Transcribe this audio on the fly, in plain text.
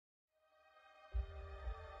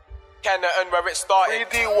Kennington where it started.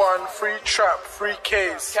 3D1, free trap, free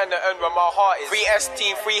Ks. Kennington where my heart is. Free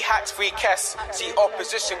ST, free hats, free Kess. See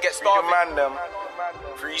opposition get starved. Man them.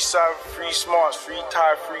 Free Sav, free Smarts, free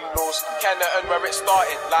Ty, free Lowski. Kennington where it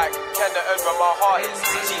started, like Kennington where my heart is.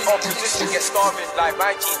 See opposition get starving, like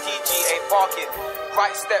my GTG ain't parking.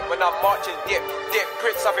 Right step when I'm marching, dip,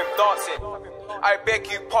 Prince of him dancing. I beg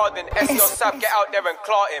you pardon, SEO Sav, get out there and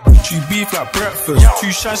clot him. Chew beef like breakfast, two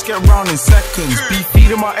shines get round in seconds. Beef feed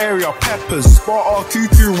in my area, peppers. Sparta,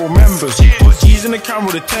 cuckoo, remembers. Got G's in the camera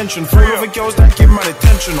with attention. 3 other girls that give man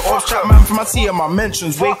attention. Off chat man from my tea and my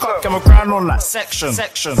mentions. Wake up, get my crown on that section.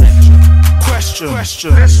 Question.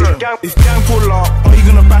 If gang pull up, are you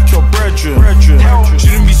gonna back your brethren?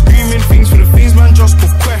 Shouldn't be screaming things for the things man just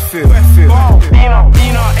cause queff it. Being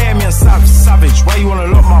out air me and savage. Why you wanna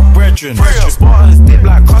lock my brethren? Spartans dip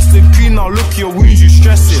like custard cream. Now look at your wounds, you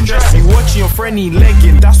stressing. You watching your friendly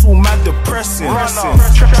legging, that's all mad depressing.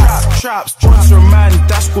 Traps, sponsor a man,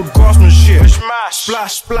 that's good craftsmanship.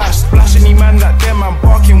 Splash any man that them man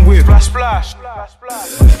barking with.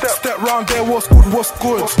 Step round there, what's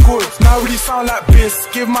good. Now really sound like this,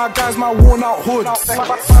 give my guys my worn out hood. My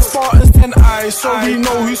Spartans 10 eyes, so we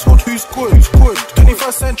know who's good.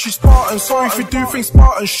 21st century Spartans, sorry if you do think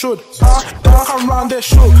Spartans should. Don't come round there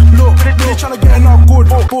shook. Look, they tryna get in our good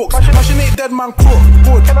books. Mashing ain't dead man crook.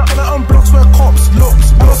 Wood. Kennington blocks where cops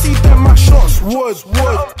looks. I don't see them my shots. Wood.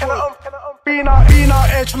 Being out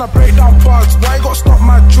here tryna break down bugs. Why you gotta stop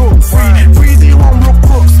my joke? 3D1 real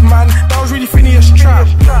crooks, man. That was really Phineas trap.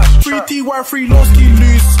 3TY, 3 Lowski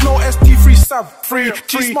lose. Slow ST, 3 Sav, 3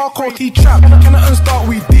 Smart Code, T trap. Kennington start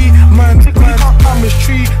with D, man. I'm his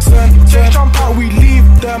treason. Jump out, we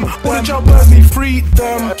leave them. When the jobbers need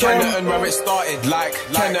freedom. Kennington where it started, like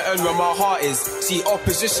Kennington where my heart is. See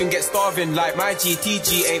opposition get starving, like my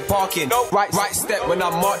GTG ain't parking. Right step when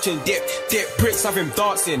I'm marching, dip, Prince of him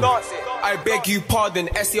dancing. I beg you pardon,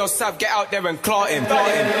 SEO Sav, get out there and clot him.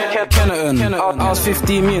 Kennington, I was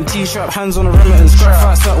 15, me and T-Strap, hands on the remittance. Strap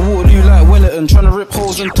fights like Waterloo like Wellington. Tryna rip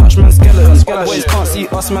holes and touch man's skeletons. Boys can't see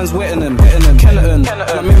us, man's wetting them. Kennington,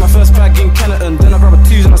 I made my first bag in Kennington. Then I grab a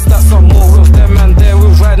 2s and I stack some more wheels. Dead man there, we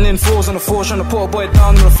was riding in 4s on the 4. Tryna put a boy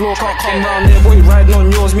down on the floor. Can't come round there, boy riding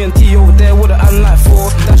on yours. Me and T over there with a hand like 4.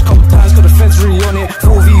 Dash couple times cause the feds really on it.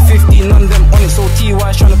 4v15, none of them on it. So TY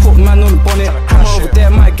tryna put man on the bonnet. Hammer over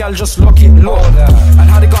there, my gal just lock it, look. And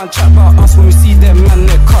how they go and chat about us when we see them man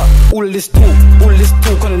neck cut. All this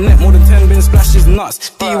talk on the net, more than 10 been splashes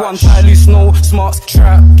nuts. D1 tie loose, no smarts,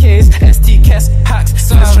 trap, Ks, ST, Kess, hacks.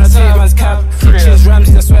 Slash tryna take man's cab. Kitchens,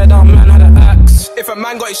 Ramsey, I swear that man had an axe. If a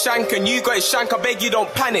man got his shank and you got his shank, I beg you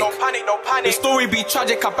don't panic. Don't panic. The story be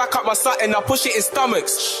tragic, I back up my satin, I push it in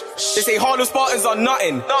stomachs. They say Harlem Spartans are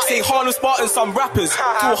nothing. Say Harlem Spartans some rappers.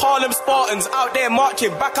 Two Harlem Spartans out there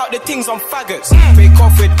marching, back out the things on faggots. Fake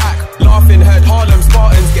off with act, laughing, heard Harlem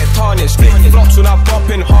Spartans get tarnished. Blocks when I pop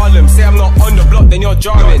in Harlem, say I'm not on the block, then you're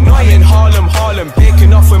jarring. I'm in Harlem,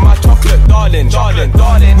 baking off with my chocolate, darling.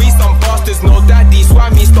 We some bastards, no daddy, so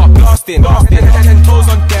me start blasting. 10 toes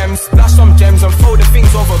on them, splash some gems and throw the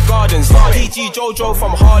things over gardens. PG Jojo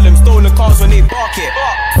from Harlem, stolen cars when they bark it.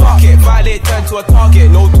 Fuck it, violate turn to a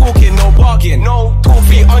target, no talking, no bargain.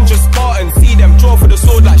 300 Spartans, see them draw for the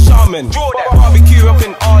sword like shaman. Barbecue up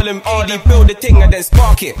in Harlem, AD build the thing and then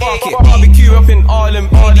spark it. Barbecue up in Harlem,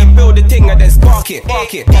 AD build the thing and then spark it.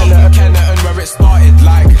 Kennington where it started,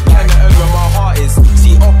 like Kennington where my heart is.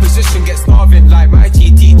 See opposition get starving, like my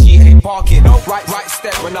GTG ain't parking. Right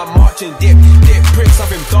step when I'm marching, dip, Prince of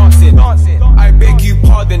him dancing. I beg you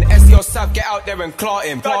pardon, SEO Sav, get out there and clot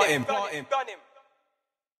him.